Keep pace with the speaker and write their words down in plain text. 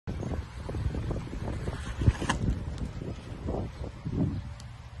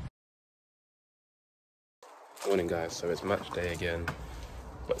Morning guys, so it's match day again,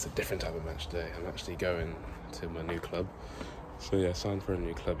 but it's a different type of match day. I'm actually going to my new club. So yeah, signed for a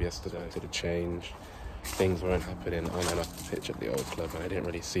new club yesterday. Did a change. Things weren't happening on and off the pitch at the old club, and I didn't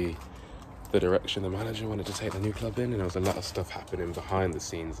really see the direction the manager wanted to take the new club in, and there was a lot of stuff happening behind the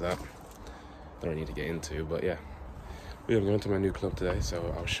scenes that I don't need to get into, but yeah. We are going to my new club today,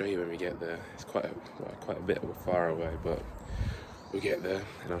 so I'll show you when we get there. It's quite a bit far away, but we'll get there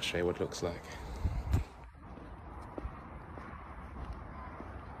and I'll show you what it looks like.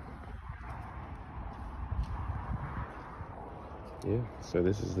 Yeah, so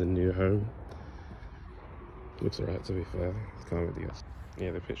this is the new home. Looks alright, to be fair. Can't really guess.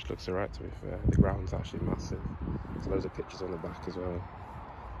 Yeah, the pitch looks alright, to be fair. The ground's actually massive. There's loads of pictures on the back as well.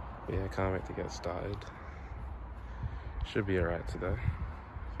 But yeah, can't wait to get started. Should be alright today.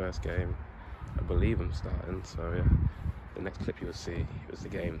 First game, I believe I'm starting, so yeah. The next clip you'll see was the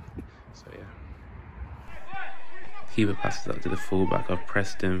game, so yeah. Keeper passes up to the fullback. I've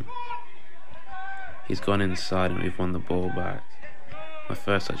pressed him. He's gone inside and we've won the ball back. My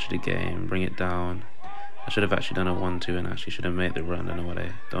first touch of the game, bring it down. I should have actually done a 1-2 and actually should have made the run.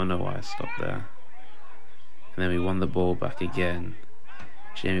 Don't know why I stopped there. And then we won the ball back again.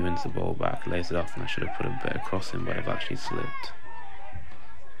 Jamie wins the ball back, lays it off, and I should have put a better crossing, but I've actually slipped.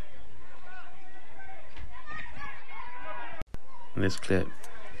 In this clip,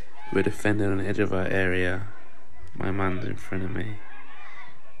 we're defending on the edge of our area. My man's in front of me.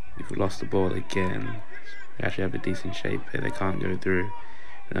 We've lost the ball again. We actually have a decent shape here. They can't go through.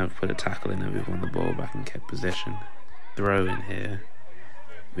 And I've put a tackle in and we've won the ball back and kept possession. Throw in here.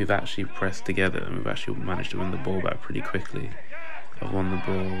 We've actually pressed together and we've actually managed to win the ball back pretty quickly. I've won the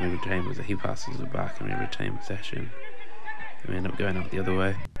ball, we retain possession. He passes it back and we retain possession. And we end up going out the other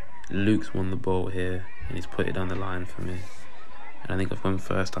way. Luke's won the ball here and he's put it on the line for me. And I think I've gone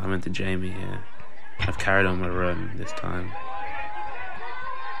first time into Jamie here. I've carried on my run this time.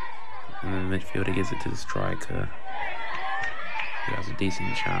 And then the midfielder gives it to the striker. He has a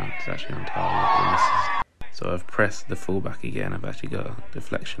decent chance, actually on target, but misses. So I've pressed the fullback again. I've actually got a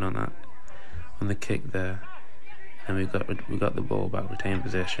deflection on that, on the kick there. And we got the ball back, retained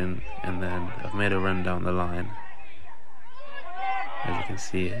possession, and then I've made a run down the line. As you can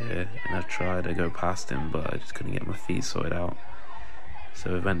see here, and I've tried to go past him, but I just couldn't get my feet sorted out.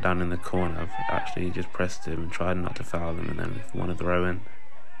 So I went down in the corner. I've actually just pressed him and tried not to foul him, and then we've won a throw in.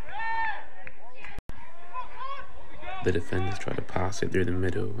 The defenders tried to pass it through the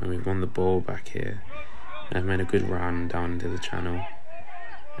middle and we've won the ball back here. And I've made a good run down into the channel.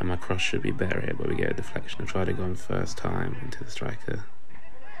 And my cross should be better here, but we get a deflection. I've tried to go on first time into the striker.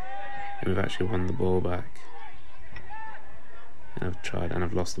 And we've actually won the ball back. And I've tried and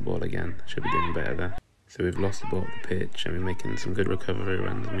I've lost the ball again. Should be doing better there. So we've lost the ball at the pitch and we're making some good recovery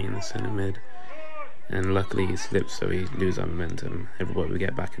runs, me in the centre mid. And luckily he slips so we lose our momentum. Everybody we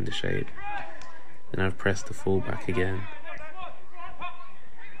get back into shape. Then I've pressed the fullback again,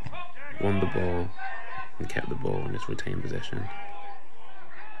 won the ball, and kept the ball and just retained possession.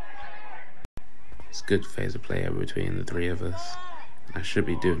 It's a good phase of play between the three of us. I should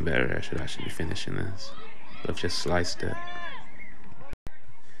be doing better, I should actually be finishing this, but I've just sliced it.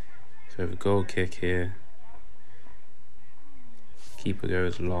 So we have a goal kick here. Keeper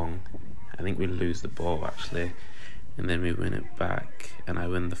goes long. I think we lose the ball actually, and then we win it back, and I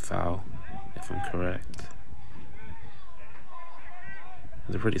win the foul. If I'm correct.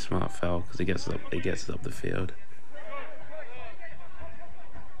 It's a pretty smart foul because it gets us up the field.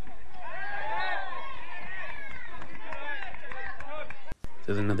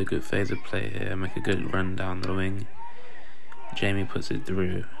 There's another good phase of play here. I make a good run down the wing. Jamie puts it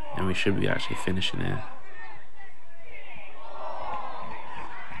through and we should be actually finishing here.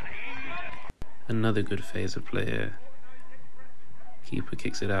 Another good phase of play here. Keeper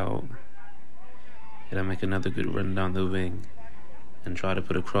kicks it out. And I make another good run down the wing and try to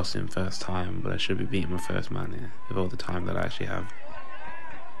put a cross in first time, but I should be beating my first man here with all the time that I actually have.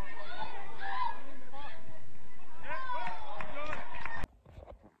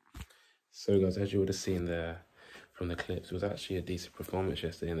 So guys, as you would have seen there from the clips, it was actually a decent performance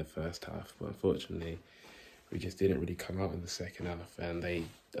yesterday in the first half, but unfortunately we just didn't really come out in the second half and the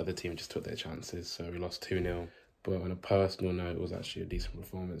other team just took their chances, so we lost 2-0. But on a personal note, it was actually a decent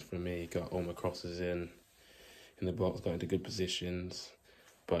performance from me. Got all my crosses in the box, got into good positions.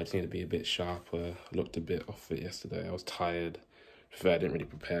 But I just need to be a bit sharper. I looked a bit off it yesterday. I was tired. I didn't really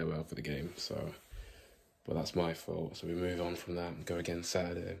prepare well for the game. But that's my fault. So we move on from that and go again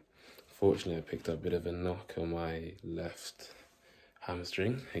Saturday. Fortunately, I picked up a bit of a knock on my left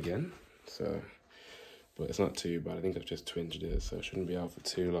hamstring again. But it's not too bad. I think I've just twinged it, so I shouldn't be out for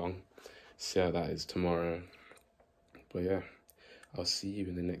too long. See how that is tomorrow. But yeah, I'll see you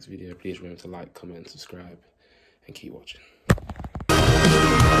in the next video. Please remember to like, comment, subscribe, and keep watching.